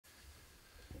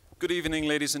Good evening,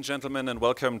 ladies and gentlemen, and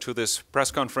welcome to this press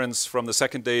conference from the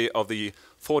second day of the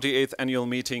 48th annual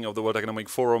meeting of the World Economic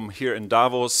Forum here in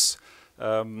Davos.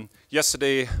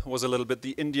 Yesterday was a little bit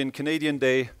the Indian-Canadian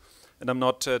day, and I'm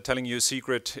not telling you a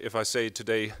secret if I say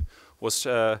today was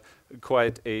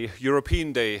quite a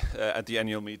European day at the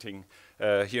annual meeting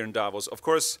here in Davos. Of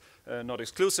course, not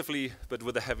exclusively, but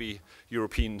with a heavy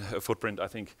European footprint, I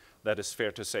think that is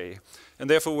fair to say. And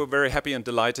therefore, we're very happy and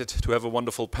delighted to have a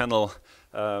wonderful panel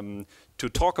to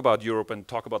talk about Europe and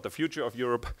talk about the future of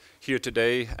Europe here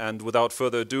today. And without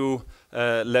further ado,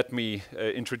 let me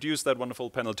introduce that wonderful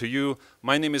panel to you.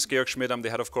 My name is Georg Schmidt. I'm the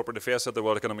head of corporate affairs at the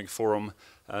World Economic Forum.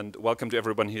 And welcome to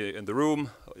everyone here in the room.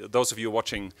 Those of you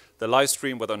watching the live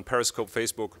stream, whether on Periscope,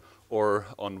 Facebook, or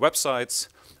on websites.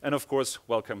 And of course,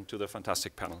 welcome to the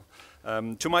fantastic panel.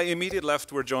 To my immediate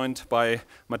left, we're joined by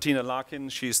Martina Larkin.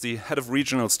 She's the head of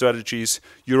regional strategies,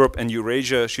 Europe and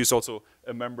Eurasia. She's also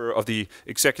a member of the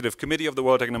executive committee of the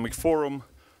World Economic Forum.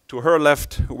 To her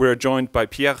left, we're joined by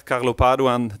Pier, Carlo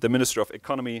Padoan, the Minister of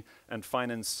Economy and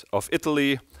Finance of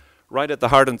Italy. Right at the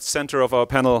heart and center of our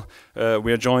panel,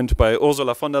 we are joined by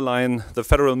Ursula von der Leyen, the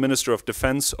Federal Minister of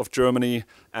Defense of Germany,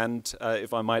 and,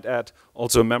 if I might add,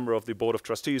 also a member of the Board of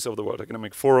Trustees of the World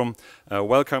Economic Forum.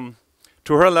 Welcome.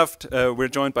 To her left, we're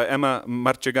joined by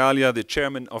Marcegaglia, the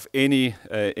chairman of ENI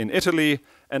in Italy.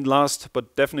 And last,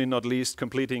 but definitely not least,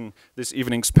 completing this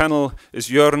evening's panel is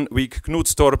Jørgen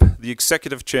Knudstorp, the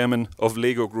executive chairman of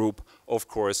Lego Group, of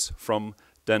course, from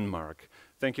Denmark.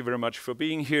 Thank you very much for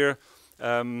being here.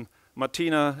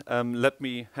 Martina, let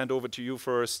me hand over to you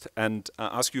first and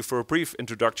ask you for a brief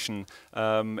introduction,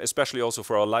 especially also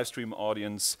for our live stream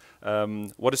audience.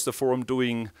 What is the forum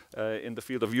doing in the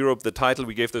field of Europe? The title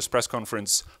we gave this press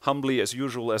conference, humbly as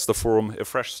usual as the forum, a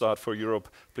fresh start for Europe.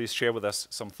 Please share with us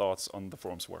some thoughts on the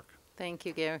forum's work. Thank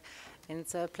you, Georg. And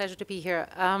it's a pleasure to be here.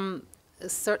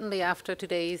 Certainly after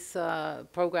today's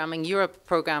Europe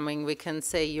programming, we can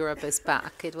say Europe is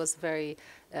back. It was very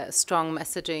strong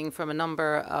messaging from a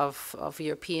number of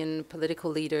European political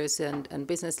leaders and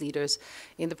business leaders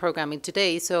in the programming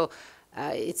today. So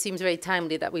it seems very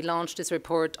timely that we launched this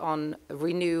report on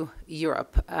Renew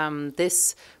Europe.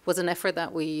 This was an effort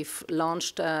that we've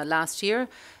launched last year.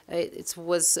 It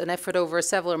was an effort over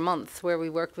several months where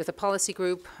we worked with a policy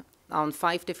group on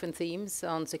 5 different themes,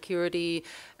 on security,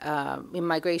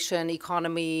 immigration,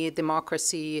 economy,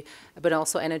 democracy, but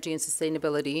also energy and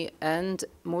sustainability, and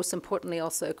most importantly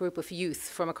also a group of youth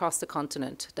from across the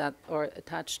continent that are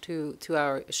attached to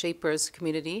our Shapers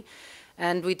community.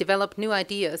 And we developed new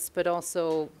ideas, but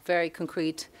also very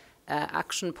concrete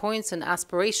action points and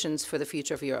aspirations for the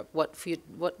future of Europe,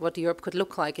 what Europe could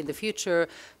look like in the future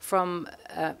from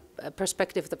a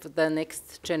perspective of the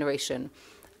next generation.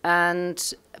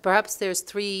 And perhaps there's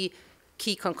 3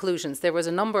 key conclusions. There was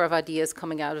a number of ideas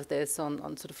coming out of this on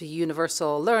sort of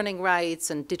universal learning rights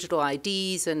and digital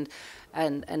IDs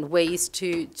and ways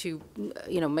to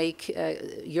make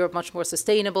Europe much more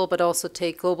sustainable, but also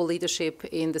take global leadership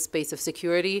in the space of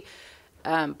security.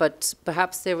 But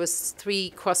perhaps there was 3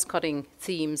 cross-cutting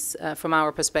themes from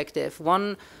our perspective.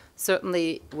 One,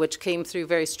 certainly, which came through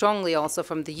very strongly also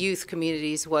from the youth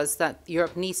communities, was that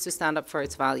Europe needs to stand up for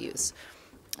its values.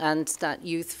 And that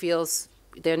youth feels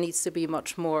there needs to be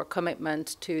much more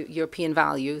commitment to European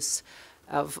values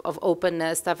of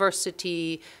openness,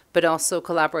 diversity, but also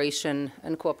collaboration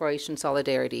and cooperation,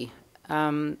 solidarity.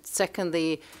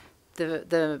 Secondly,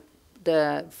 the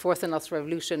fourth industrial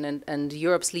revolution and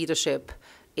Europe's leadership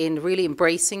in really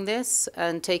embracing this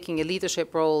and taking a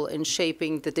leadership role in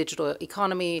shaping the digital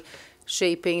economy,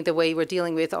 shaping the way we're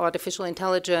dealing with artificial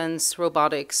intelligence,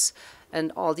 robotics, and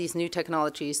all these new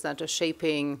technologies that are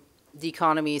shaping the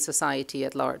economy, society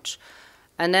at large.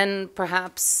 And then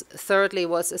perhaps thirdly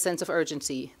was a sense of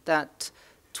urgency that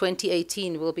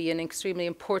 2018 will be an extremely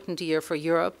important year for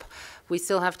Europe. We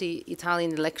still have the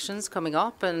Italian elections coming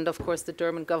up, and of course the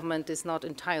German government is not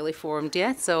entirely formed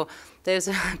yet, so there's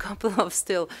a couple of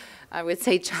still, I would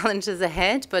say, challenges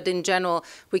ahead, but in general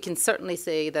we can certainly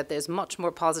say that there's much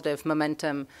more positive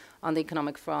momentum on the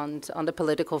economic front, on the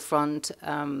political front,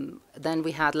 than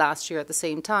we had last year at the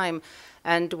same time,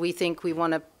 and we think we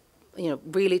want to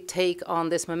really take on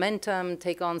this momentum,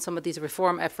 take on some of these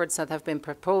reform efforts that have been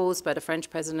proposed by the French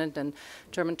president and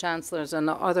German chancellors and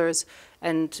others,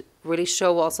 and really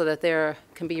show also that there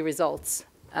can be results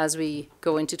as we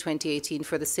go into 2018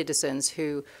 for the citizens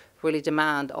who really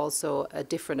demand also a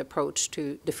different approach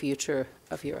to the future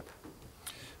of Europe.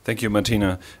 Thank you,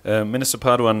 Martina. Minister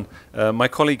Padoan, my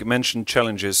colleague mentioned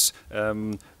challenges.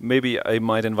 Maybe I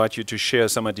might invite you to share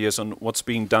some ideas on what's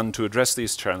being done to address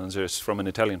these challenges from an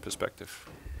Italian perspective.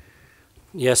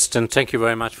 Yes, and thank you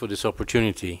very much for this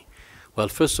opportunity. Well,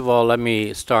 first of all, let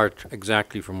me start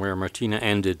exactly from where Martina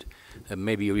ended,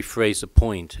 maybe rephrase the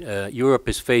point. Europe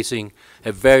is facing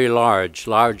a very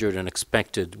larger than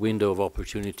expected window of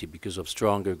opportunity because of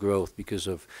stronger growth, because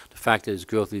of the fact that its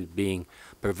growth is being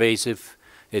pervasive.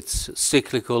 It's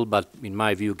cyclical, but in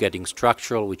my view getting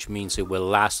structural, which means it will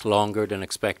last longer than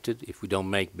expected if we don't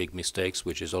make big mistakes,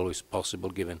 which is always possible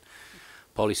given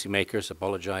policymakers.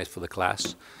 Apologize for the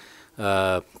class.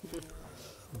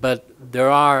 But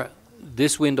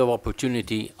this window of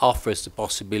opportunity offers the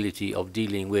possibility of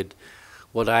dealing with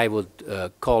what I would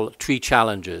call 3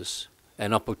 challenges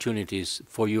and opportunities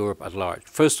for Europe at large.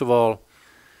 First of all,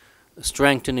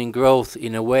 strengthening growth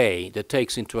in a way that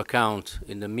takes into account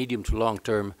in the medium to long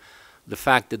term the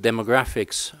fact that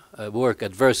demographics work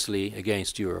adversely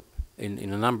against Europe in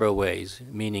a number of ways,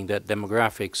 meaning that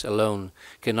demographics alone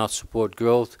cannot support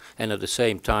growth, and at the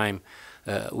same time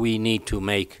we need to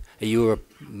make a Europe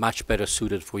much better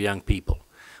suited for young people,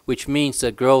 which means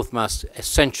that growth must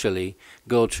essentially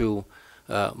go through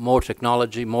more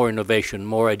technology, more innovation,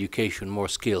 more education, more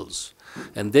skills.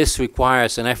 And this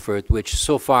requires an effort which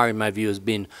so far in my view has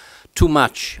been too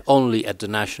much only at the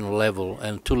national level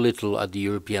and too little at the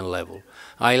European level.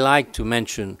 I like to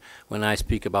mention, when I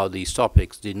speak about these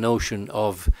topics, the notion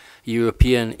of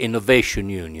European Innovation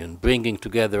Union, bringing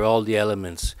together all the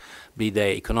elements, be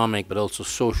they economic but also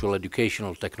social,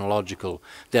 educational, technological,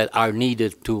 that are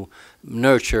needed to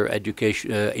nurture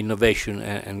education, innovation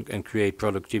and create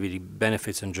productivity,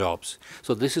 benefits and jobs.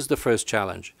 So this is the first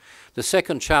challenge. The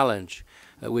second challenge,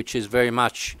 which is very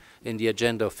much in the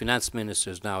agenda of finance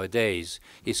ministers nowadays,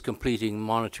 is completing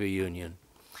monetary union.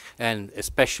 And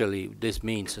especially, this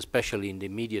means, especially in the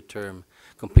immediate term,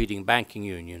 completing banking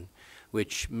union,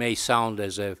 which may sound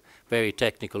as a very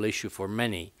technical issue for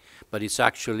many, but it's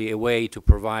actually a way to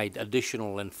provide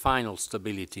additional and final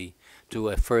stability to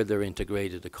a further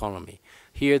integrated economy.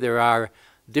 Here there are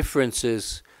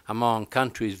differences among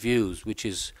countries' views, which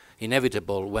is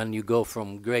inevitable when you go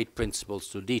from great principles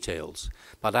to details.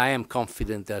 But I am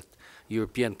confident that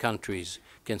European countries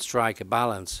can strike a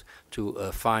balance to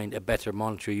find a better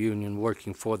monetary union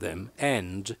working for them,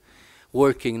 and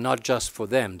working not just for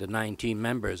them, the 19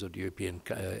 members of the European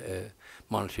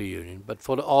Monetary Union, but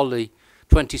for all the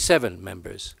 27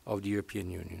 members of the European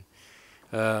Union,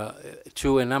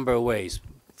 through a number of ways.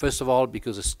 First of all,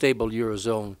 because a stable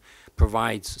Eurozone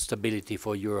provides stability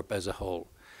for Europe as a whole.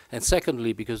 And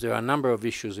secondly, because there are a number of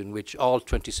issues in which all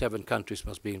 27 countries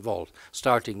must be involved,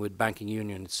 starting with banking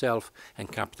union itself and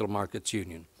capital markets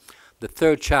union. The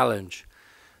third challenge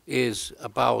is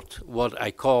about what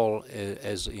I call,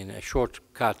 as in a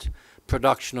shortcut,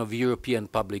 production of European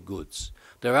public goods.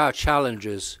 There are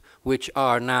challenges which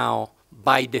are now,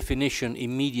 by definition,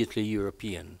 immediately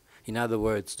European. In other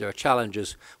words, there are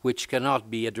challenges which cannot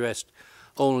be addressed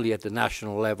only at the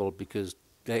national level, because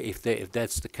if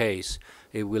that's the case,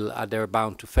 they're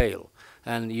bound to fail.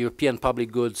 And European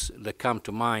public goods that come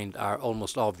to mind are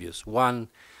almost obvious. One,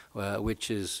 which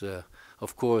is,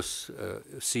 of course,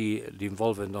 see the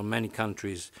involvement of many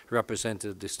countries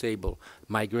represented the stable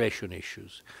migration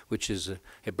issues, which is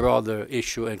a broader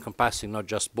issue encompassing not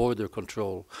just border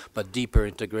control, but deeper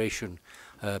integration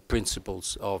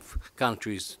principles of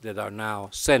countries that are now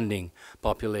sending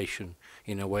population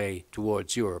in a way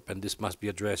towards Europe, and this must be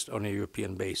addressed on a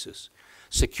European basis.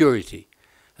 Security,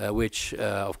 which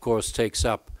of course takes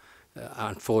up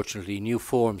unfortunately new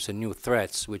forms and new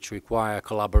threats which require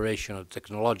collaboration at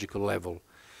technological level,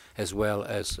 as well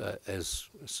as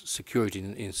security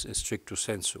in stricto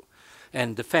sensu.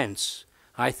 And defense,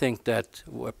 I think that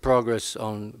progress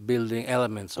on building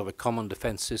elements of a common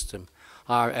defense system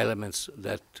are elements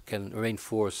that can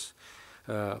reinforce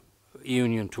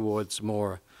union towards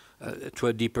more to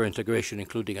a deeper integration,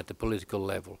 including at the political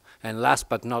level. And last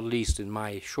but not least in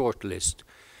my short list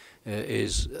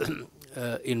is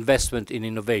investment in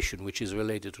innovation, which is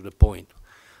related to the point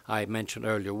I mentioned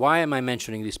earlier. Why am I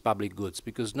mentioning these public goods?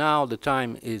 Because now the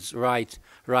time is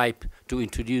ripe to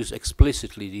introduce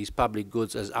explicitly these public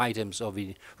goods as items of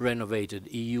a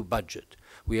renovated EU budget.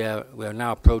 We are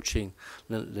now approaching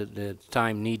the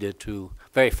time needed to,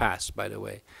 very fast by the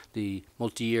way, the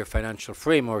multi-year financial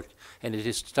framework, and it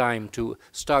is time to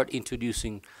start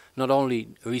introducing not only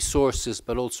resources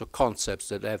but also concepts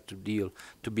that have to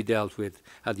be dealt with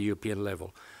at the European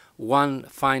level. One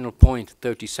final point,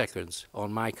 30 seconds,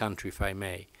 on my country, if I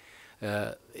may.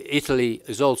 Italy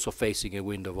is also facing a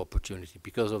window of opportunity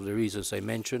because of the reasons I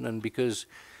mentioned, and because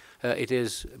it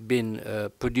has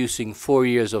been producing 4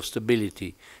 years of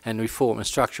stability and reform and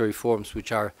structural reforms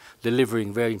which are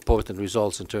delivering very important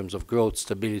results in terms of growth,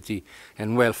 stability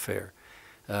and welfare.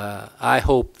 I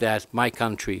hope that my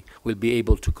country will be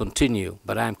able to continue,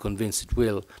 but I'm convinced it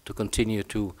will, to continue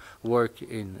to work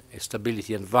in a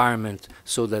stability environment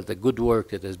so that the good work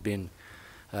that has been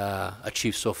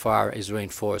achieved so far is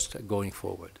reinforced going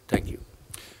forward. Thank you.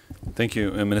 Thank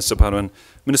you, Minister Padoan.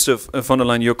 Minister von der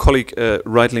Leyen, your colleague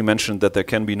rightly mentioned that there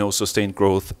can be no sustained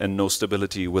growth and no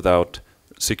stability without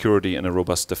security and a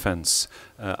robust defense.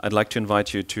 I'd like to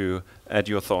invite you to add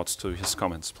your thoughts to his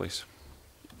comments, please.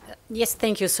 Yes,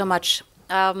 thank you so much.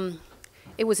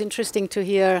 It was interesting to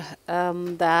hear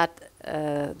that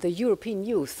the European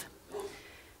youth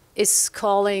is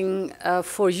calling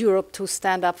for Europe to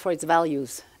stand up for its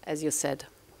values, as you said.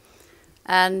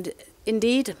 And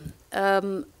indeed,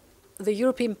 the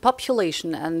European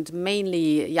population, and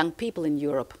mainly young people in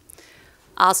Europe,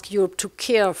 ask Europe to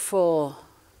care for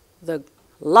the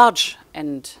large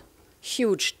and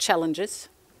huge challenges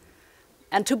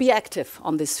and to be active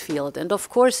on this field. And of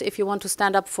course, if you want to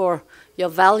stand up for your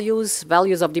values,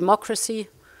 values of democracy,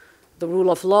 the rule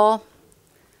of law,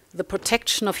 the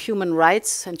protection of human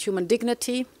rights and human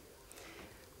dignity,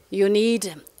 you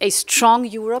need a strong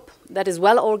Europe that is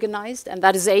well organized and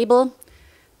that is able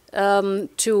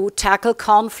to tackle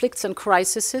conflicts and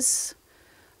crises,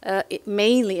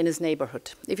 mainly in its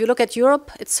neighborhood. If you look at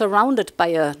Europe, it's surrounded by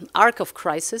an arc of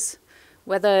crisis,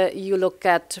 whether you look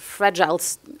at fragile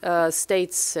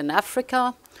states in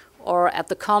Africa or at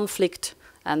the conflict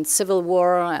and civil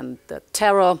war and the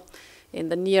terror in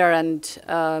the Near and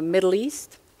Middle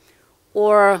East,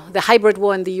 or the hybrid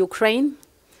war in the Ukraine.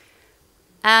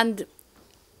 And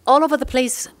all over the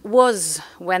place was,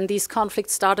 when these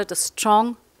conflicts started, a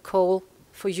strong call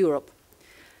for Europe.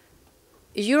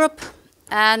 Europe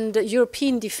and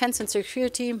European defense and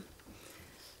security,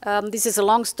 this is a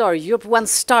long story. Europe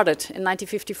once started in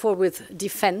 1954 with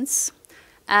defense,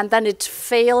 and then it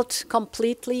failed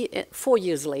completely 4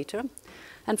 years later.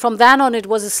 And from then on, it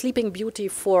was a sleeping beauty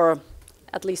for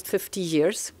at least 50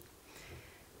 years.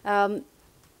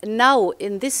 Now,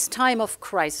 in this time of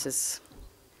crisis,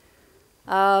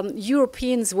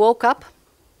 Europeans woke up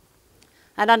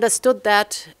and understood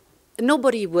that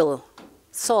nobody will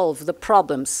solve the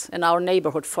problems in our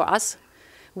neighborhood for us.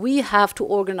 We have to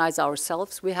organize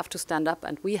ourselves, we have to stand up,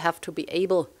 and we have to be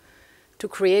able to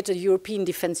create a European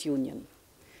Defense Union.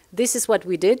 This is what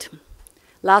we did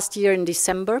last year in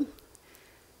December.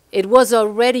 It was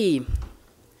already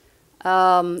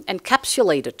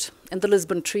encapsulated in the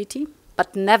Lisbon Treaty,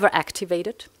 but never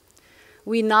activated.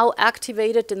 We now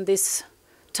activate it in this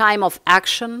time of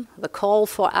action, the call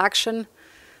for action,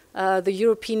 the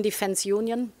European Defense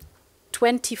Union.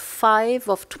 25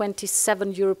 of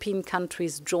 27 European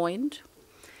countries joined.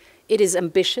 It is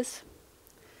ambitious,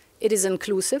 it is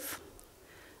inclusive,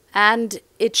 and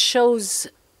it shows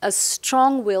a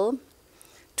strong will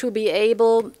to be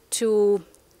able to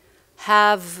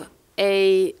have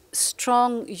a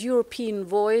strong European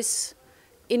voice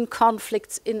in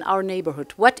conflicts in our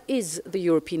neighborhood. What is the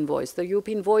European voice? The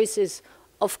European voice is,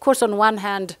 of course, on one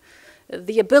hand,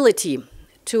 the ability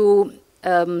to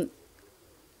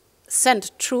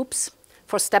send troops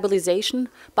for stabilization,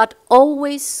 but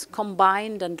always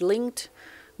combined and linked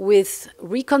with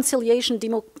reconciliation,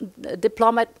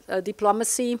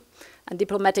 diplomacy and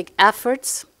diplomatic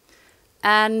efforts,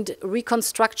 and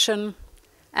reconstruction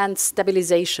and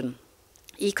stabilization,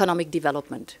 economic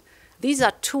development. These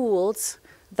are tools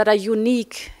that are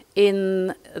unique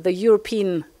in the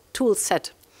European tool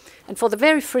set. And for the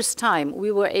very first time,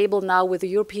 we were able now, with the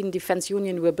European Defense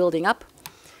Union we're building up,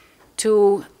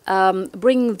 to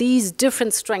bring these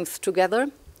different strengths together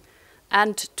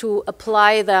and to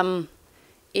apply them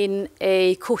in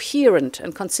a coherent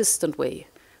and consistent way.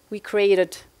 We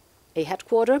created a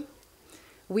headquarter.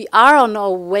 We are on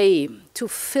our way to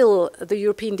fill the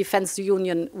European Defense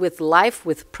Union with life,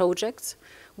 with projects.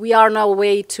 We are on our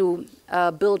way to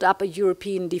build up a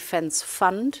European Defense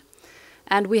Fund.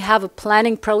 And we have a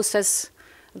planning process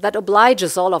that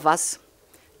obliges all of us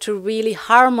to really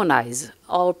harmonize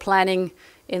our planning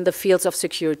in the fields of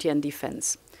security and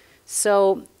defense.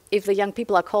 So if the young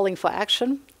people are calling for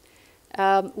action,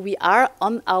 we are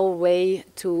on our way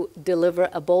to deliver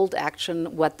a bold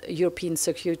action what European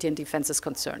security and defense is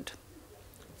concerned.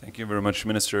 Thank you very much,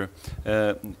 Minister.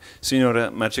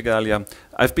 Signora Marcegaglia,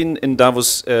 I've been in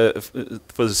Davos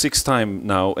for the 6th time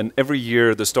now, and every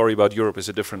year the story about Europe is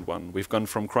a different one. We've gone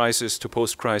from crisis to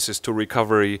post-crisis to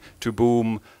recovery to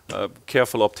boom,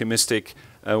 careful, optimistic.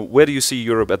 Where do you see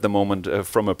Europe at the moment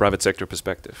from a private sector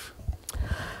perspective?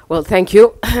 Well, thank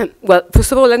you. Well,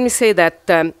 first of all, let me say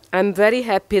that I'm very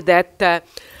happy that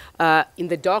in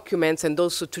the documents and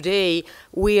also today,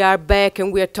 we are back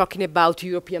and we are talking about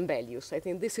European values. I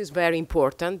think this is very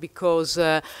important because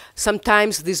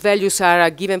sometimes these values are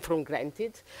given for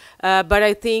granted. But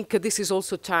I think this is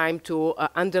also time to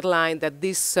underline that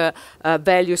these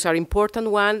values are important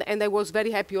one. And I was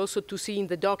very happy also to see in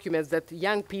the documents that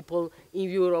young people in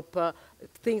Europe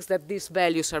thinks that these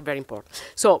values are very important.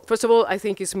 So, first of all, I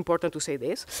think it's important to say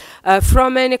this.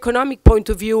 From an economic point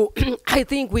of view, I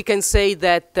think we can say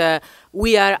that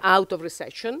we are out of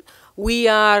recession. We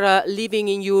are living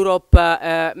in Europe,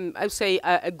 I would say,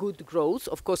 a good growth.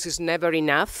 Of course, it's never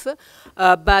enough,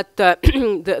 but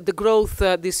the growth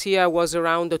this year was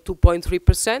around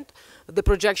 2.3%. The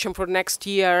projection for next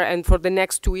year and for the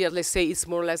next 2 years, let's say, is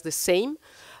more or less the same.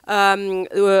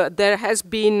 There has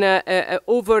been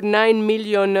over 9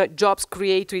 million jobs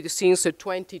created since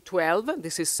 2012.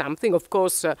 This is something, of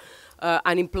course,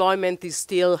 unemployment is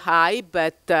still high,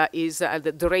 but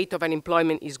the rate of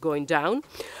unemployment is going down.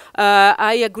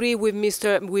 I agree with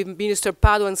Minister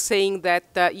Padoan saying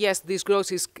that yes, this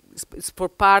growth is for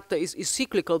part is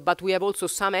cyclical, but we have also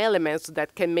some elements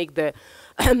that can make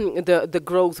the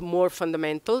growth more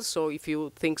fundamental. So if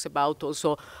you think about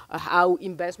also how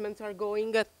investments are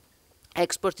going,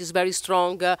 export is very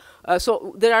strong.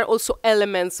 So there are also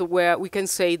elements where we can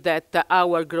say that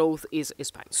our growth is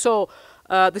fine. So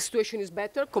the situation is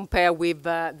better compared with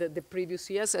the previous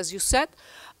years, as you said.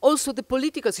 Also, the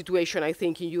political situation, I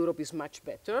think, in Europe is much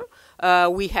better.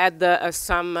 We had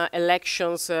some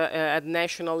elections at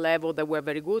national level that were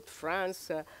very good. France,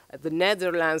 the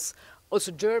Netherlands,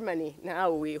 also Germany.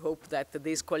 Now we hope that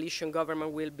this coalition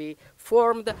government will be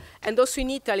formed. And also in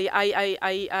Italy,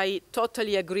 I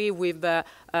totally agree with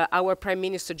our Prime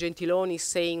Minister Gentiloni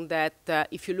saying that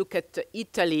if you look at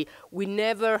Italy, we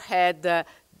never had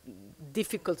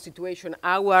difficult situation.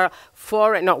 Our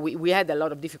foreign, no, we had a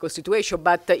lot of difficult situation,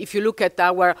 but if you look at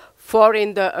our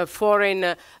foreign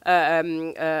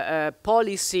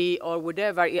policy or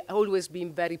whatever, it always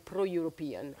been very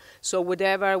pro-European. So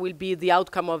whatever will be the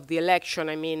outcome of the election,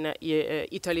 I mean,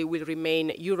 Italy will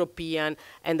remain European,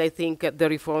 and I think the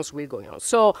reforms will go on.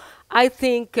 So I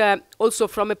think also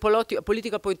from a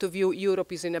political point of view,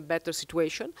 Europe is in a better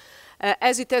situation.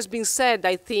 As it has been said,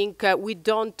 I think we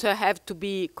don't have to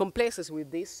be complacent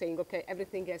with this, saying, okay,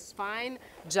 everything is fine,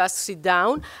 just sit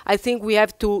down. I think we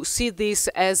have to see this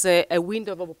as a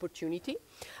window of opportunity.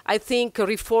 I think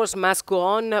reforms must go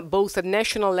on, both at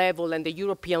national level and the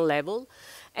European level.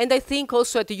 And I think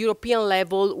also at the European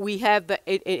level, we have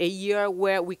a year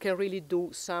where we can really do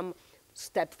some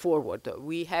step forward.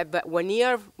 We have 1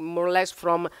 year, more or less,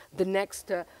 from the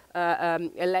next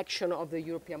election of the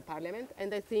European Parliament,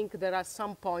 and I think there are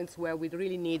some points where we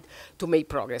really need to make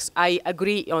progress. I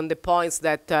agree on the points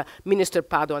that Minister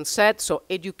Padoan said, so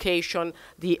education,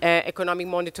 the economic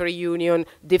monetary union,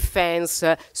 defense,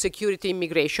 security,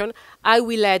 immigration. I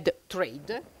will add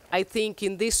trade. I think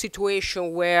in this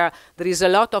situation where there is a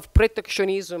lot of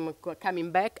protectionism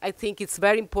coming back, I think it's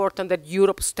very important that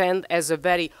Europe stand as a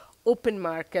very open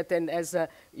market and as a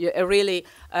really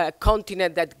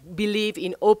continent that believe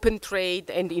in open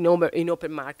trade and in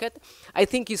open market. I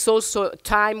think it's also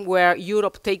time where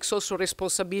Europe takes also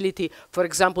responsibility, for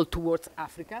example, towards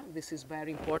Africa. This is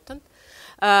very important.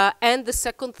 And the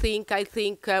second thing, I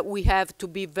think we have to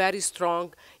be very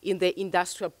strong in the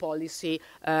industrial policy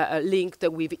linked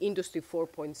with Industry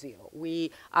 4.0.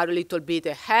 We are a little bit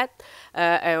ahead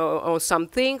on some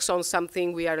things. On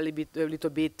something we are a little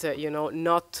bit,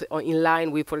 not in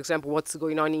line with, for example, what's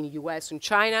going on in the US and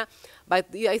China. But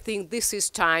I think this is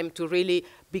time to really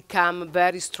become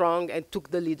very strong and take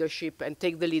the leadership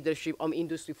on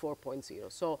Industry 4.0.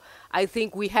 So I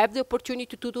think we have the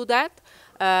opportunity to do that.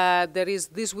 There is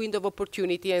this window of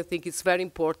opportunity, and I think it's very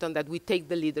important that we take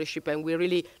the leadership and we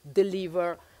really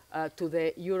deliver to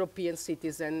the European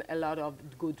citizen a lot of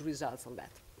good results on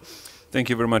that. Thank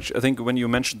you very much. I think when you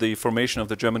mentioned the formation of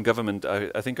the German government,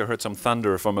 I think I heard some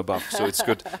thunder from above, so it's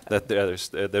good that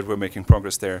that we're making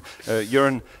progress there.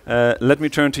 Jørgen, let me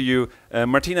turn to you.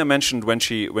 Martina mentioned when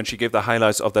she gave the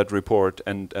highlights of that report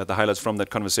and the highlights from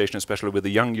that conversation, especially with the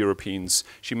young Europeans,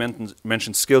 she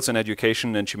mentioned skills and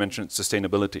education, and she mentioned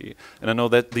sustainability. And I know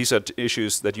that these are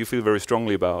issues that you feel very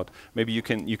strongly about. Maybe you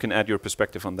can add your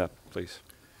perspective on that, please.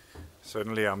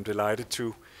 Certainly, I'm delighted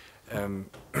to.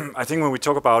 I think when we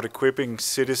talk about equipping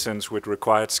citizens with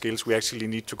required skills, we actually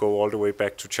need to go all the way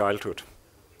back to childhood.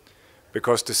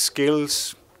 Because the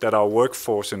skills that our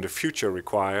workforce in the future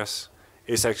requires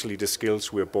is actually the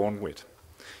skills we're born with.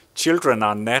 Children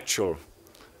are naturally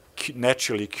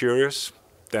curious,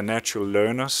 they're natural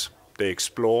learners, they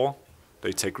explore,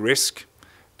 they take risk,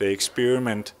 they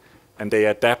experiment, and they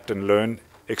adapt and learn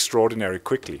extraordinary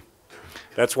quickly.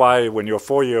 That's why when you're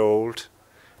 4-year-old,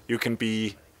 you can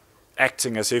be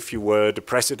acting as if you were the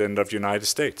president of the United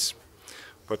States.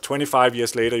 But 25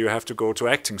 years later, you have to go to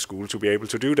acting school to be able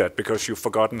to do that because you've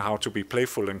forgotten how to be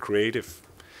playful and creative.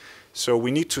 So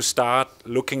we need to start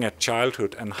looking at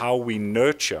childhood and how we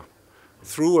nurture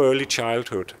through early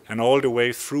childhood and all the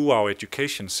way through our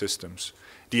education systems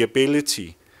the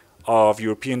ability of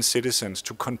European citizens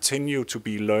to continue to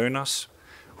be learners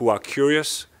who are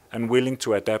curious and willing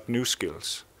to adapt new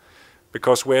skills.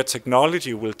 Because where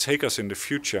technology will take us in the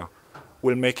future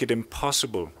will make it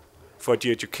impossible for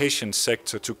the education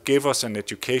sector to give us an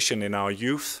education in our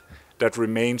youth that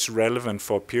remains relevant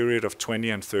for a period of 20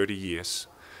 and 30 years.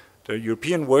 The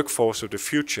European workforce of the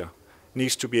future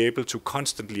needs to be able to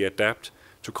constantly adapt,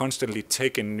 to constantly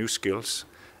take in new skills,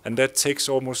 and that takes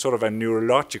almost sort of a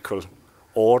neurological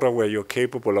order where you're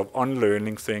capable of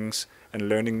unlearning things and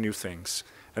learning new things.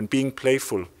 And being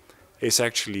playful is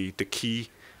actually the key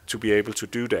to be able to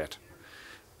do that.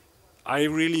 I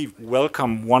really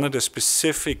welcome one of the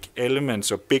specific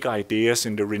elements or big ideas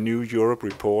in the Renew Europe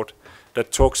report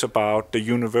that talks about the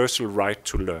universal right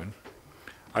to learn.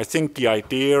 I think the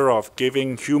idea of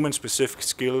giving human-specific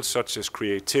skills such as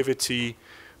creativity,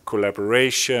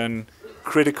 collaboration,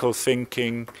 critical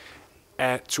thinking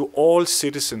to all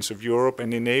citizens of Europe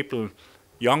and enable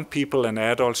young people and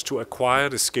adults to acquire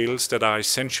the skills that are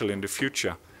essential in the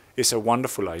future is a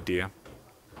wonderful idea.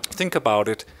 Think about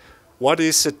it. What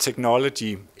is it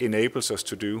technology enables us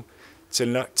to do?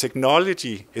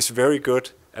 Technology is very good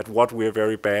at what we're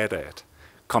very bad at.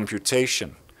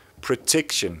 Computation,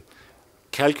 prediction,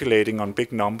 calculating on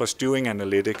big numbers, doing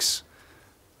analytics.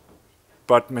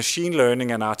 But machine learning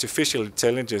and artificial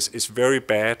intelligence is very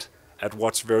bad at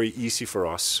what's very easy for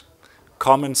us.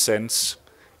 Common sense,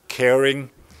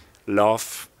 caring,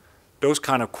 love, those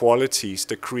kind of qualities,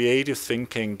 the creative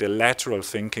thinking, the lateral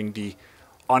thinking, the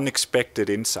unexpected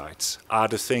insights are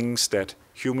the things that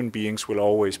human beings will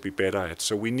always be better at.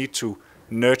 So we need to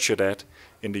nurture that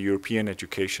in the European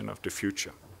education of the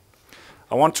future.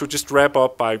 I want to just wrap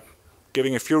up by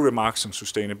giving a few remarks on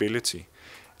sustainability.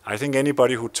 I think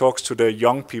anybody who talks to the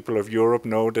young people of Europe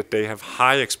know that they have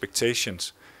high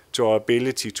expectations to our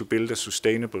ability to build a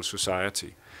sustainable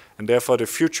society. And therefore the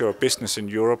future of business in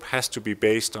Europe has to be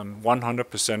based on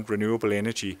 100% renewable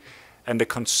energy and the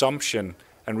consumption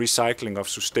and recycling of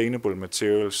sustainable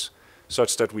materials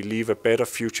such that we leave a better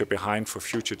future behind for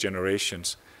future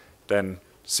generations than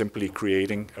simply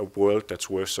creating a world that's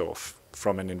worse off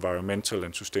from an environmental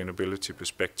and sustainability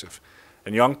perspective.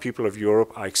 And young people of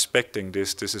Europe are expecting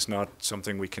this. This is not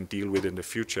something we can deal with in the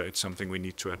future. It's something we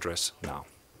need to address now.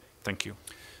 Thank you.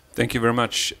 Thank you very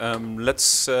much.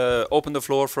 Let's open the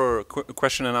floor for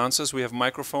question and answers. We have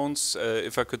microphones.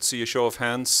 If I could see a show of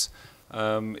hands,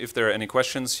 if there are any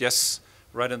questions. Yes,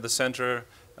 right in the center.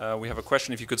 We have a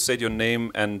question. If you could state your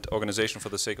name and organization for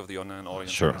the sake of the online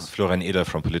audience. Sure. Florian Eder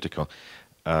from Politico.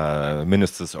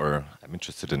 Ministers, or I'm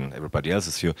interested in everybody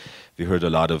else's view. We heard a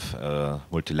lot of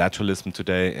multilateralism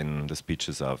today in the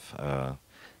speeches of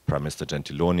Prime Minister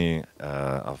Gentiloni,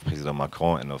 of President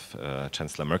Macron, and of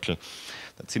Chancellor Merkel.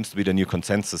 That seems to be the new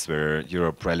consensus where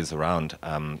Europe rallies around.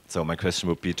 So my question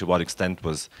would be, to what extent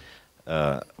was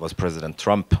President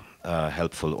Trump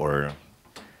helpful or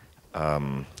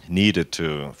needed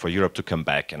for Europe to come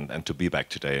back and to be back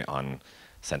today on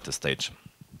center stage?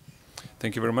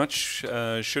 Thank you very much.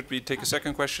 Should we take a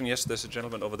second question? Yes, there's a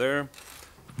gentleman over there.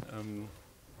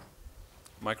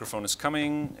 Microphone is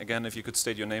coming. Again, if you could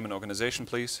state your name and organization,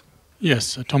 please.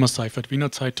 Yes, Thomas Seifert, Wiener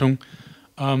Zeitung.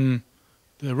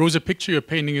 The rosy picture you're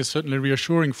painting is certainly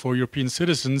reassuring for European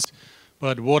citizens,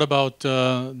 but what about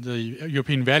the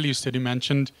European values that you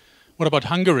mentioned? What about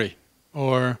Hungary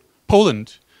or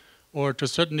Poland, or to a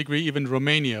certain degree even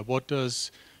Romania? What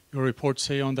does your report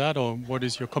say on that, or what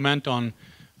is your comment on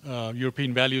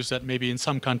European values that maybe in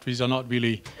some countries are not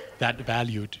really that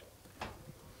valued?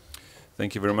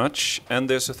 Thank you very much. And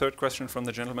there's a third question from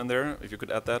the gentleman there. If you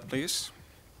could add that, please.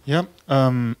 Yeah,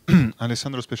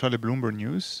 Alessandro Speciale, Bloomberg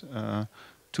News.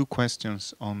 Two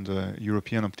questions on the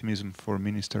European optimism for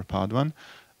Minister Padoan.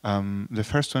 The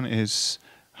first one is,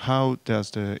 how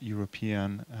does the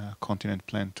European continent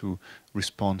plan to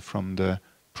respond from the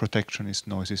protectionist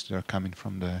noises that are coming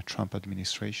from the Trump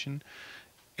administration?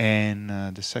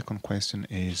 And the second question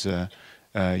is,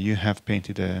 you have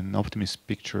painted an optimist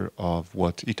picture of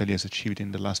what Italy has achieved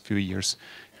in the last few years.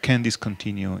 Can this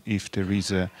continue if there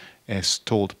is a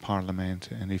stalled parliament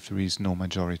and if there is no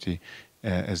majority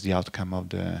as the outcome of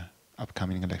the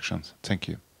upcoming elections? Thank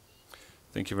you.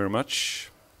 Thank you very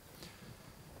much.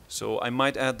 So I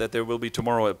might add that there will be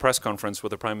tomorrow a press conference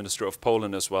with the Prime Minister of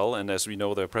Poland as well, and as we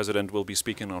know, the President will be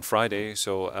speaking on Friday,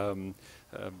 so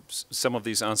some of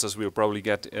these answers we'll probably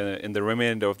get in the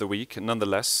remainder of the week.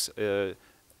 Nonetheless,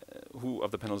 who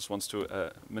of the panelists wants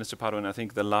to? Minister Padoan, I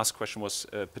think the last question was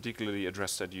particularly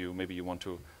addressed at you. Maybe you want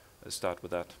to start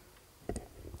with that.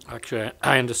 Actually,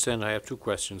 I understand I have two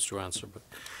questions to answer,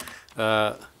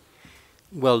 but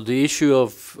well, the issue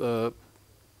of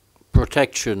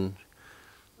protection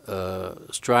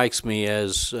strikes me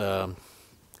as a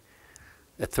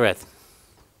threat.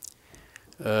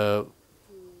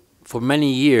 For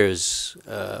many years,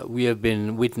 we have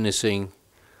been witnessing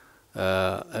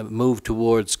a move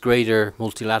towards greater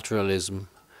multilateralism,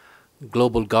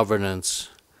 global governance,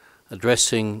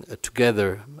 addressing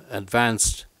together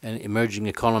advanced and emerging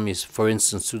economies, for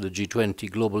instance, to the G20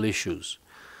 global issues.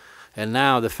 And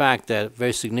now the fact that,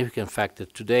 very significant fact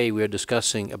that today we are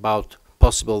discussing about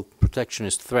possible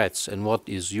protectionist threats and what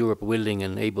is Europe willing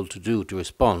and able to do to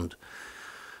respond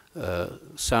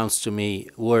sounds to me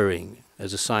worrying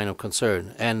as a sign of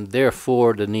concern, and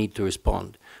therefore the need to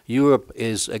respond. Europe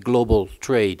is a global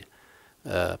trade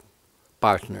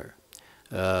partner.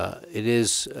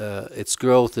 Its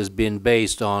growth has been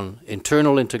based on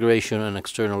internal integration and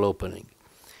external opening.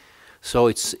 So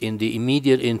it's in the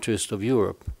immediate interest of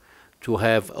Europe to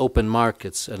have open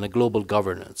markets and a global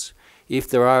governance. If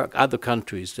there are other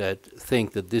countries that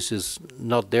think that this is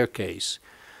not their case,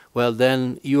 well,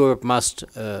 then Europe must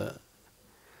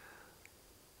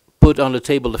put on the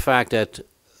table the fact that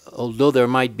although there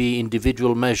might be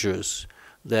individual measures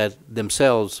that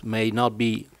themselves may not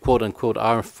be quote-unquote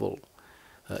harmful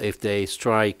if they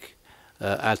strike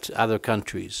at other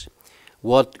countries,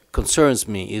 what concerns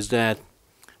me is that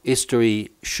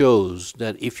history shows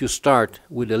that if you start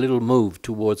with a little move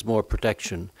towards more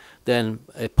protection, then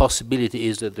a possibility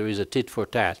is that there is a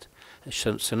tit-for-tat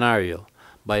scenario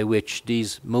by which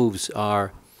these moves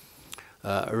are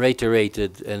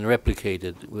reiterated and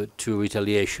replicated to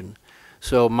retaliation.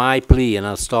 So my plea, and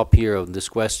I'll stop here on this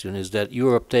question, is that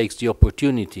Europe takes the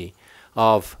opportunity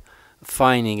of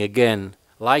finding again,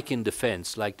 like in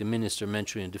defense, like the minister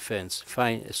mentioned in defense,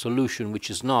 find a solution which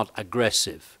is not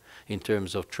aggressive in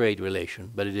terms of trade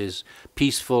relation, but it is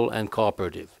peaceful and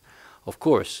cooperative. Of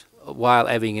course, while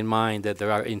having in mind that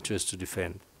there are interests to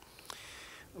defend.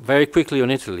 Very quickly on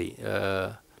Italy,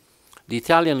 the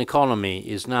Italian economy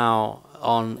is now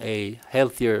on a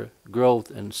healthier growth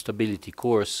and stability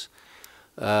course,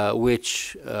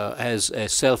 which has a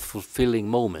self-fulfilling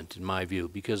moment, in my view,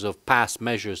 because of past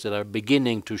measures that are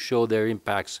beginning to show their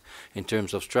impacts in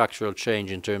terms of structural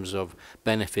change, in terms of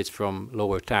benefits from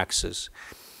lower taxes.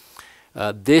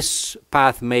 This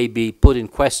path may be put in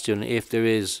question if there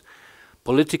is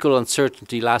political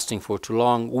uncertainty lasting for too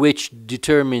long, which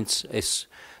determines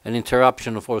an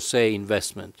interruption of, or say,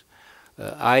 investment.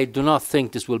 I do not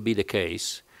think this will be the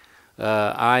case.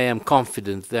 I am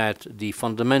confident that the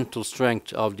fundamental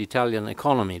strength of the Italian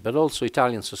economy, but also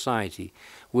Italian society,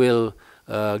 will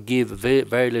give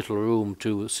very little room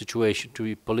to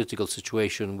a political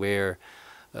situation where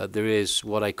there is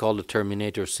what I call the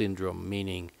Terminator syndrome,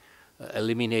 meaning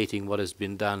eliminating what has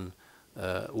been done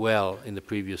well in the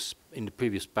previous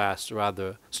past,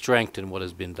 rather strengthen what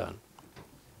has been done.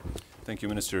 Thank you,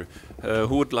 Minister.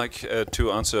 Who would like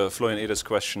to answer Florian Eder's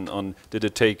question on did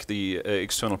it take the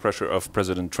external pressure of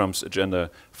President Trump's agenda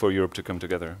for Europe to come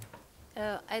together?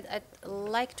 I'd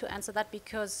like to answer that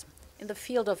because in the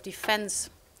field of defense,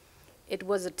 it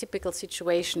was a typical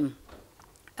situation.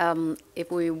 If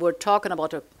we were talking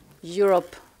about a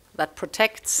Europe that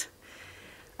protects,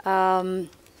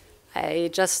 I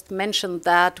just mentioned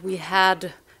that we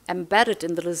had embedded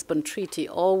in the Lisbon Treaty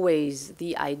always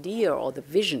the idea or the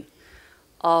vision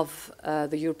of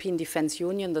the European Defence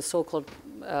Union, the so-called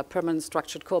permanent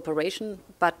structured cooperation,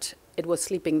 but it was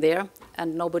sleeping there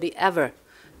and nobody ever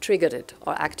triggered it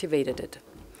or activated it.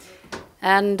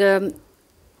 And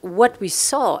what we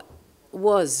saw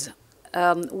was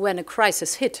when a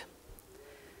crisis hit,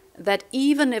 that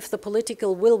even if the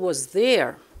political will was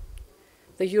there,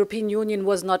 the European Union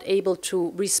was not able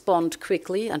to respond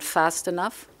quickly and fast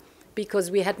enough because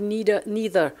we had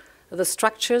neither the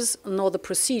structures nor the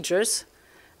procedures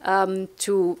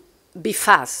to be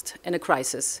fast in a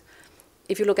crisis.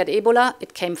 If you look at Ebola,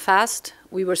 it came fast.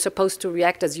 We were supposed to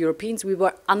react as Europeans. We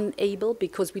were unable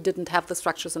because we didn't have the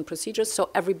structures and procedures,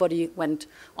 so everybody went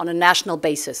on a national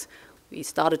basis. We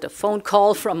started a phone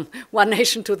call from one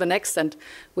nation to the next, and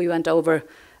we went over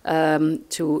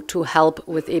to help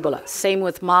with Ebola. Same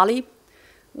with Mali.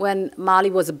 When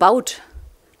Mali was about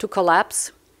to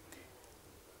collapse,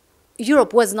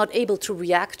 Europe was not able to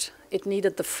react. It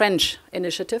needed the French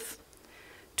initiative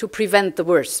to prevent the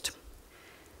worst,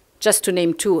 just to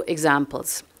name two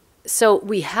examples. So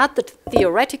we had the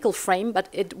theoretical frame,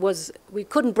 but we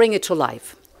couldn't bring it to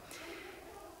life.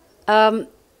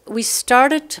 We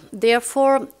started,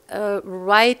 therefore,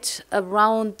 right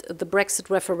around the Brexit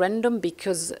referendum,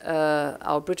 because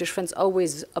our British friends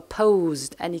always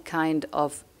opposed any kind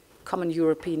of common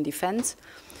European defense.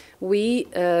 We,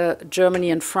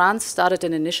 Germany and France, started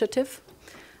an initiative.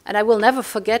 And I will never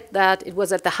forget that it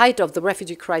was at the height of the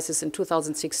refugee crisis in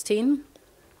 2016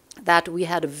 that we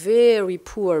had a very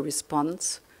poor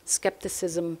response,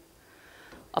 skepticism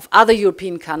of other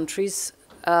European countries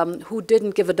who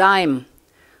didn't give a dime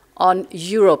on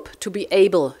Europe to be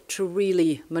able to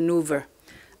really maneuver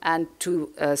and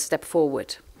to step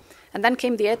forward. And then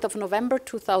came the 8th of November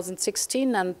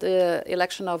 2016 and the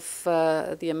election of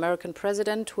the American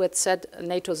president, who had said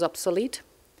NATO's obsolete.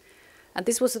 And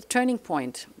this was a turning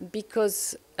point,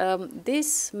 because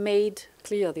this made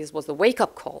clear, this was the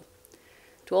wake-up call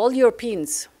to all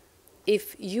Europeans.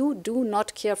 If you do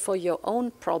not care for your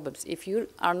own problems, if you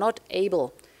are not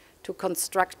able to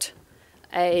construct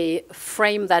a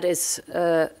frame that is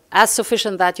as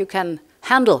sufficient that you can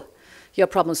handle your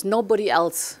problems, nobody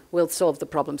else will solve the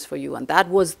problems for you. And that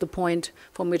was the point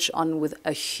from which on, with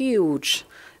a huge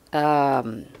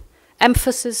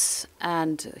emphasis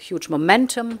and huge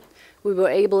momentum, we were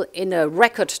able, in a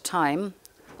record time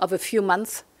of a few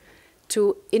months,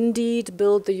 to indeed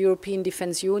build the European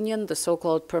Defence Union, the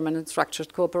so-called permanent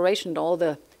structured cooperation, all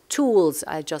the tools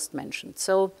I just mentioned.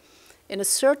 So in a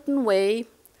certain way,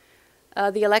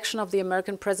 the election of the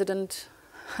American president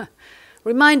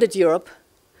reminded Europe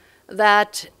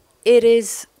that it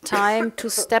is time to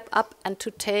step up and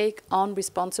to take on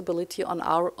responsibility on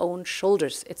our own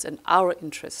shoulders. It's in our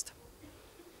interest.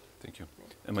 Thank you.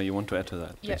 Emma, you want to add to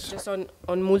that? Yes, just on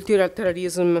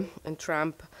multilateralism and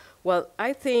Trump. Well,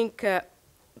 I think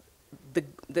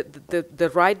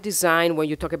the right design when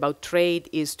you talk about trade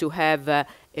is to have a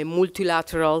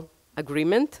multilateral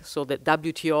agreement, so that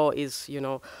WTO is, you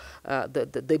know,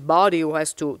 the body who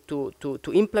has to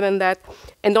implement that.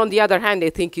 And on the other hand,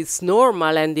 I think it's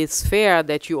normal and it's fair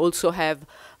that you also have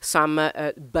some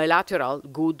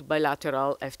good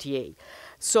bilateral FTA.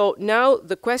 So now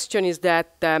the question is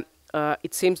that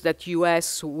it seems that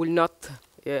US will not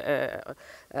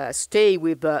stay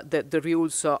with the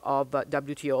rules of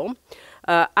WTO.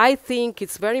 I think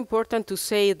it's very important to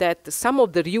say that some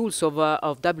of the rules of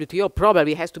WTO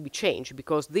probably has to be changed,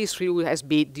 because this rule has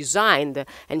been designed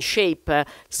and shaped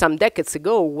some decades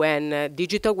ago when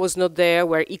digital was not there,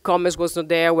 where e-commerce was not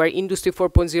there, where Industry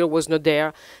 4.0 was not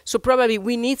there. So probably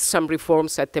we need some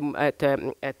reforms at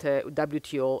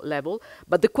WTO level.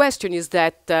 But the question is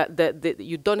that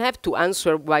you don't have to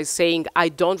answer by saying, I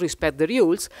don't respect the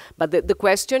rules, but the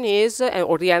question is,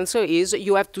 or the answer is,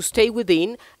 you have to stay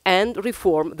within and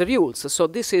reform the rules. So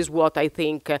this is what I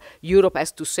think Europe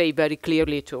has to say very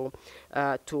clearly to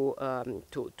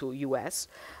US.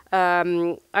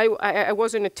 I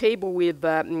was on a table with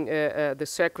the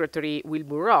Secretary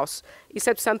Wilbur Ross. He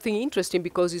said something interesting,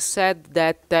 because he said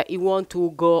that he wants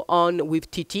to go on with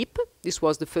TTIP. This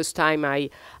was the first time I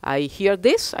hear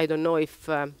this. I don't know if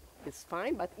it's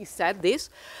fine, but he said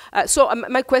this. So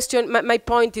my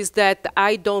point is that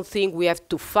I don't think we have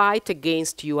to fight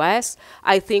against US.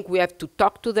 I think we have to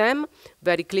talk to them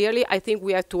very clearly. I think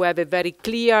we have to have a very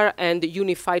clear and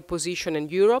unified position in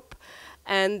Europe,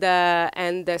 and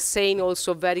saying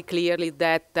also very clearly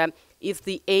that if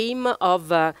the aim of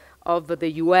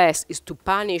the US is to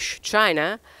punish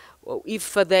China,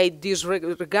 if they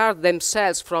disregard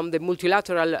themselves from the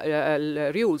multilateral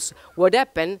rules, what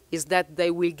happens is that they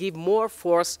will give more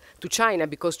force to China,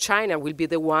 because China will be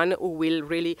the one who will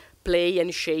really play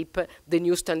and shape the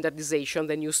new standardization,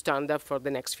 the new standard for the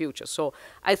next future. So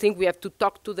I think we have to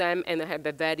talk to them and have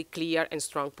a very clear and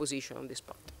strong position on this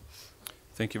point.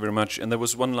 Thank you very much. And there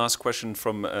was one last question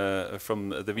from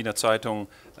the Wiener Zeitung,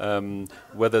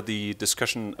 whether the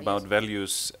discussion about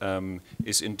values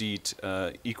is indeed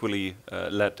equally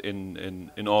led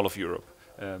in all of Europe.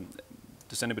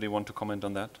 Does anybody want to comment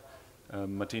on that?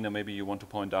 Martina, maybe you want to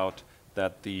point out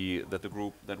that the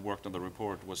group that worked on the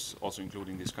report was also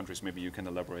including these countries. Maybe you can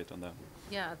elaborate on that.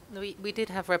 Yeah, we did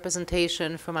have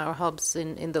representation from our hubs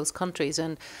in those countries,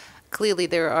 and clearly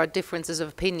there are differences of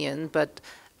opinion, but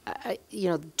you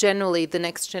know, generally the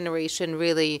next generation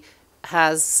really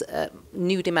has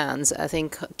new demands, I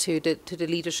think, to the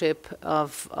leadership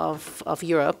of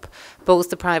Europe, both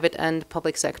the private and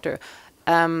public sector.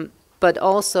 But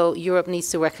also Europe needs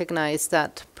to recognize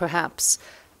that perhaps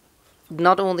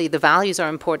not only the values are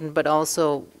important, but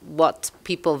also what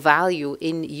people value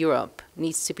in Europe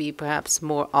needs to be perhaps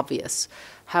more obvious.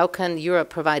 How can Europe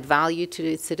provide value to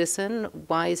its citizen?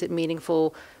 Why is it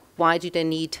meaningful? Why do they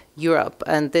need Europe?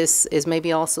 And this is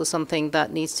maybe also something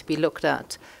that needs to be looked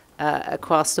at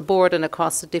across the board and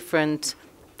across the different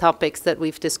topics that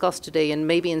we've discussed today. And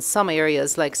maybe in some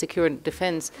areas like security and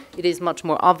defense, it is much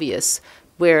more obvious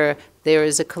where there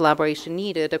is a collaboration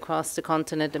needed across the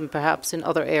continent, and perhaps in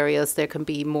other areas there can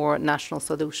be more national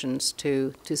solutions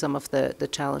to some of the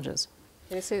challenges.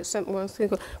 Can I say one thing?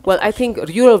 Well, I think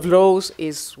rule of laws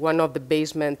is one of the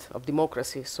basement of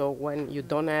democracy. So when you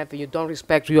don't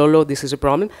respect rule of law, this is a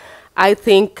problem. I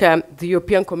think the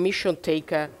European Commission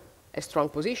take a strong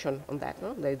position on that.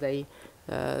 No?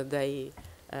 They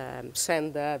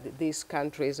send these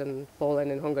countries and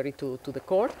Poland and Hungary to the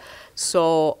court.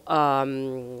 So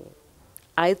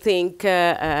I think,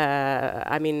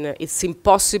 I mean, it's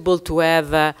impossible to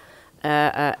have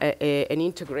an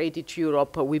integrated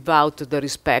Europe without the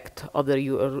respect of the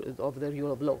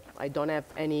rule of law. I don't have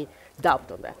any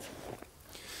doubt on that.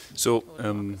 So,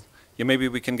 yeah, maybe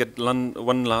we can get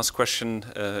one last question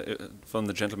from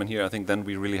the gentleman here. I think then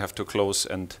we really have to close.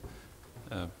 And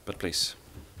but please.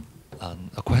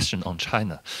 A question on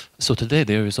China. So today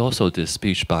there is also this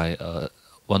speech by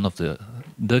one of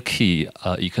the key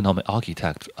economic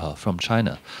architect from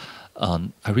China.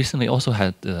 I recently also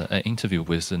had an interview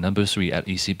with the number 3 at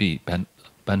ECB,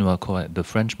 Benoit Coët, the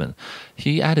Frenchman.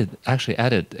 He actually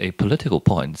added a political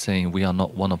point, saying we are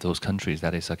not one of those countries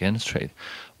that is against trade.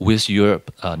 With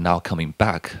Europe now coming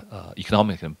back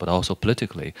economically, but also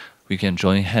politically, we can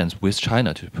join hands with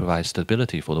China to provide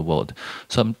stability for the world.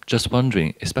 So I'm just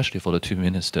wondering, especially for the two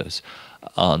ministers,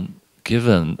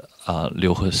 given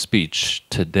Liu He's speech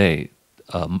today,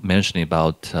 mentioning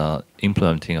about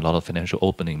implementing a lot of financial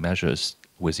opening measures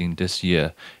within this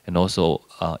year, and also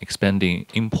expanding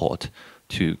import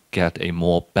to get a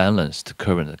more balanced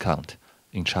current account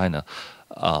in China.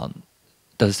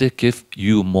 Does it give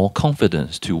you more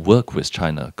confidence to work with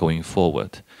China going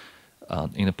forward?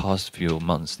 In the past few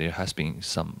months, there has been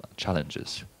some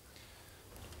challenges,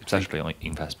 especially on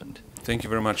investment. Thank you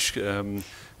very much.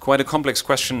 Quite a complex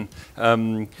question.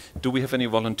 Do we have any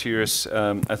volunteers?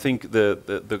 I think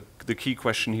the key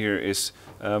question here is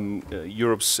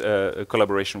Europe's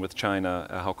collaboration with China.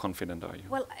 How confident are you?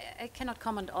 Well, I cannot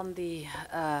comment on the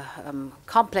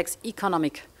complex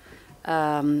economic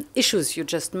issues you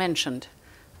just mentioned,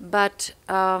 but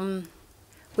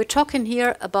we're talking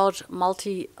here about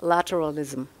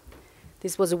multilateralism.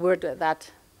 This was a word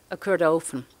that occurred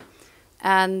often.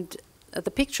 And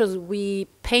the pictures we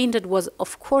painted was,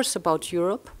 of course, about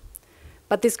Europe,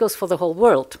 but this goes for the whole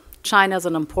world. China is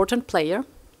an important player,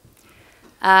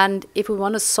 and if we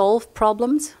want to solve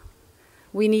problems,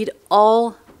 we need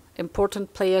all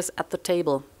important players at the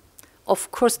table.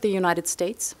 Of course, the United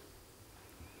States,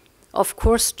 of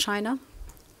course, China.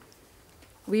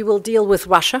 We will deal with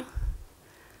Russia,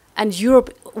 and Europe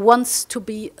wants to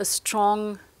be a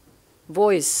strong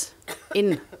voice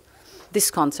in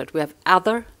this concert. We have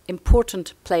other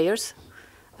important players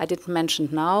I didn't mention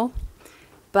now,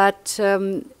 but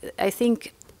I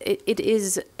think it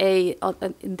is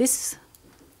in this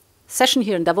session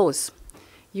here in Davos,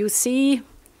 you see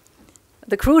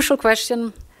the crucial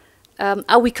question,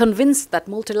 are we convinced that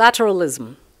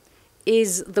multilateralism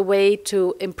is the way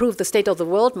to improve the state of the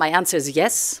world? My answer is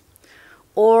yes.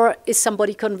 Or is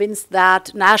somebody convinced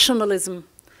that nationalism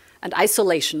and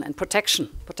isolation and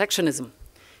protectionism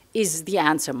is the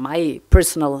answer? My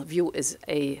personal view is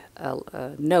a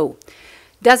no.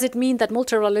 Does it mean that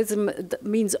multilateralism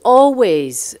means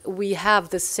always we have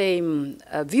the same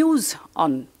views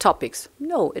on topics?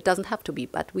 No, it doesn't have to be,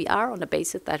 but we are on a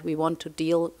basis that we want to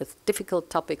deal with difficult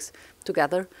topics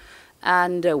together.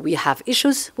 And we have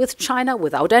issues with China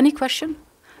without any question,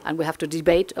 and we have to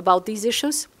debate about these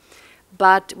issues.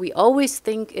 But we always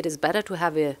think it is better to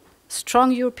have a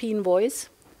strong European voice,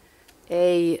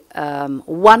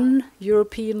 one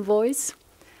European voice,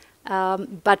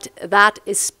 but that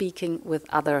is speaking with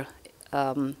other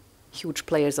huge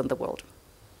players in the world.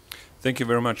 Thank you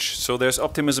very much. So there's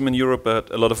optimism in Europe,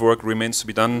 but a lot of work remains to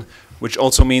be done, which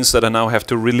also means that I now have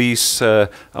to release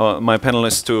my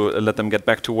panelists to let them get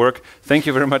back to work. Thank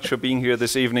you very much for being here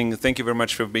this evening. Thank you very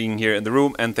much for being here in the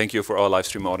room, and thank you for our live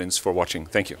stream audience for watching.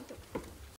 Thank you.